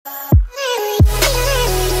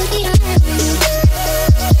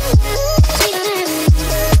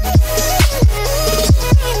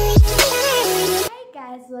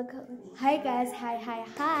guys,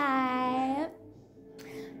 hi.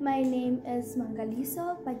 My name is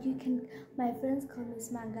Mangaliso, but my friends call me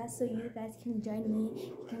Manga, so you guys can join me.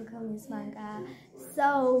 You can call me Manga.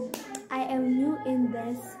 So I am new in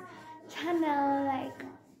this channel.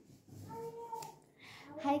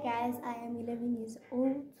 Hi guys, I am 11 years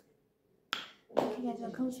old. Okay guys,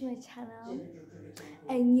 welcome to my channel.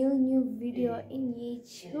 A new video in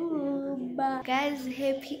YouTube. Guys,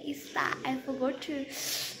 happy Easter. I forgot to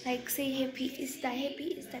say happy Easter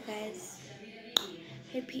guys.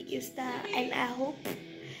 Happy Easter, and I hope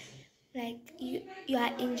you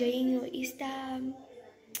are enjoying your Easter,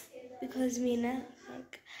 because me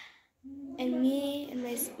and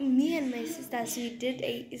my sisters, we did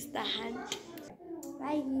a Easter hunt.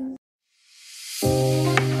 Bye.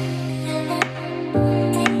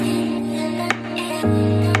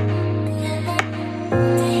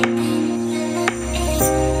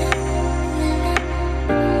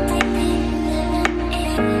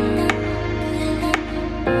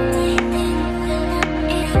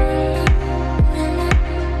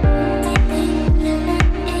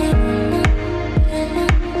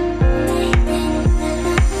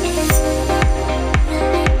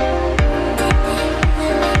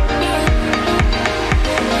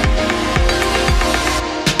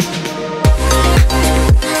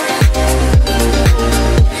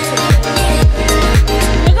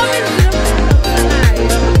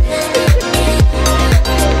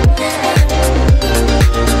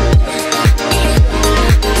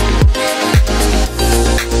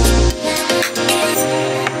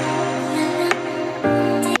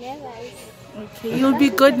 You'll be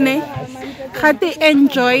good, ne? Can't they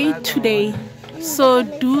enjoy today? So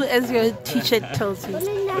do as your teacher tells you.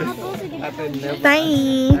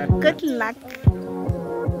 Bye. Good luck.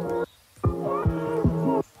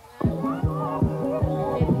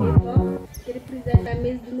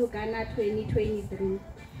 Miss Dinokana 2023.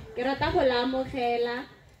 Ke rata go la amogela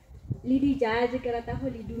le di judge, ke rata go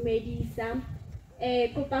le dumedisa.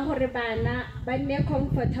 Kopa gore bana ba nne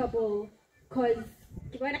comfortable, cause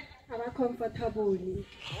ke bona ba comfortable.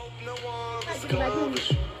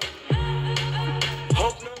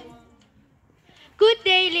 Good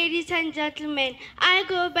day, ladies and gentlemen. I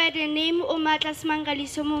go by the name Omatlas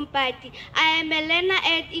Mangaliso Mumpati. I am a learner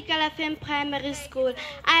at Ikalafem Primary School.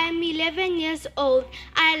 I am 11 years old.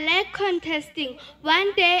 I like contesting.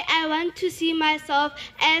 One day I want to see myself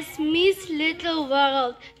as Miss Little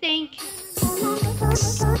World. Thank you.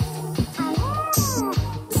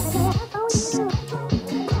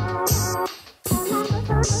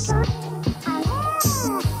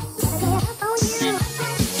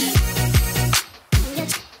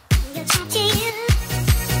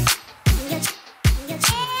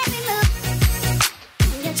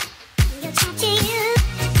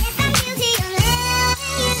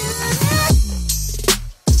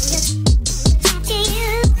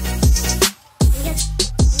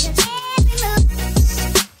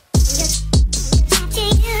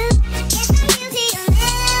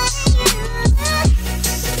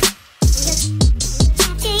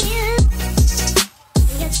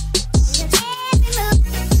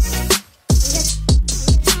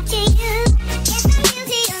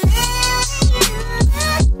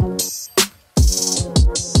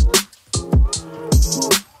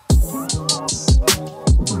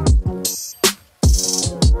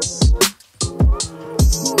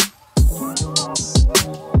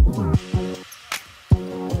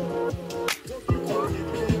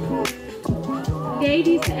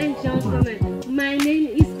 Ladies and gentlemen, my name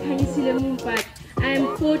is Mumpat. I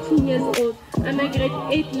am 14 years old. I'm a grade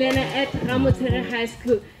 8 learner at Ramotere High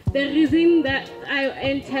School. The reason that I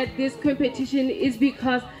entered this competition is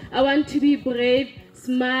because I want to be brave,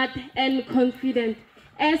 smart, and confident.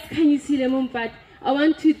 As Mumpat, I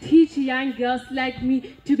want to teach young girls like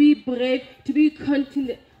me to be brave, to be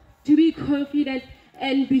confident,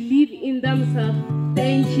 and believe in themselves.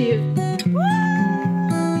 Thank you.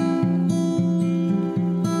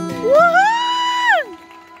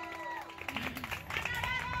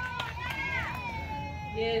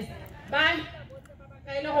 Yes, bye.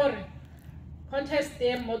 Contest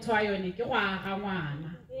them motoyoni, the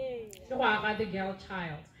girl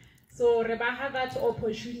child. So Rebaha that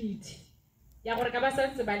opportunity. Yakoraba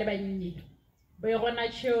sense by the Bani. Bayona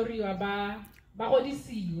Chori Aba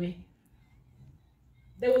Baodisiwe.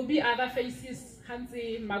 There will be other faces,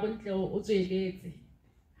 Hansi Maguntlo Uzelete.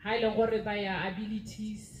 High Logoribaya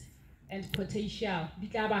abilities and potential.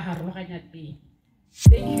 Dikaba Harohanyat Bay.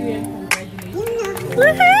 Thank you and congratulations.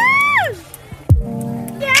 Woohoo!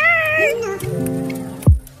 Yay!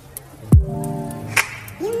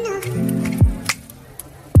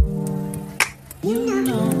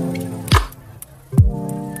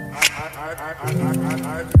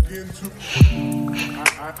 begin to.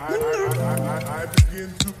 I begin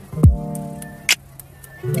to.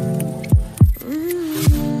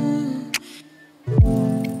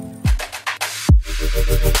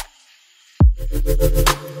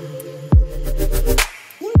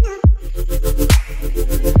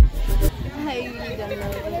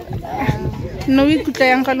 No, we could try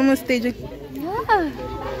and call him stage.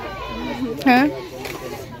 Huh?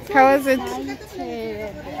 How was it?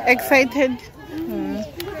 Excited.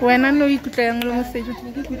 When I know you could try and call him stage.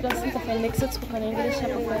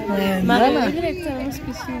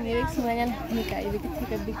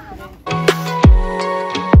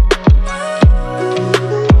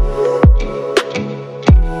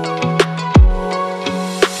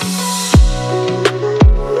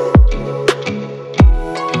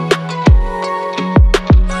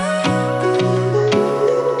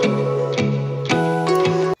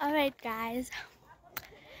 Alright guys,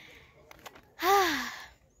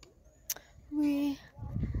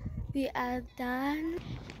 we are done,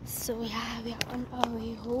 so yeah, we are on our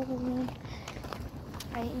way home.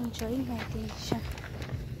 I enjoyed my day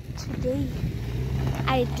today.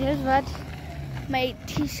 I did what my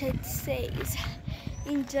t-shirt says.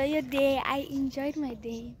 Enjoy your day. I enjoyed my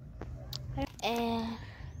day. Anyway,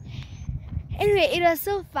 it was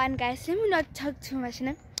so fun, guys. Let me not talk too much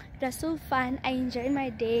now. It was so fun. I enjoyed my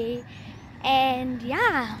day, and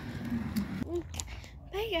yeah,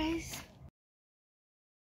 bye guys.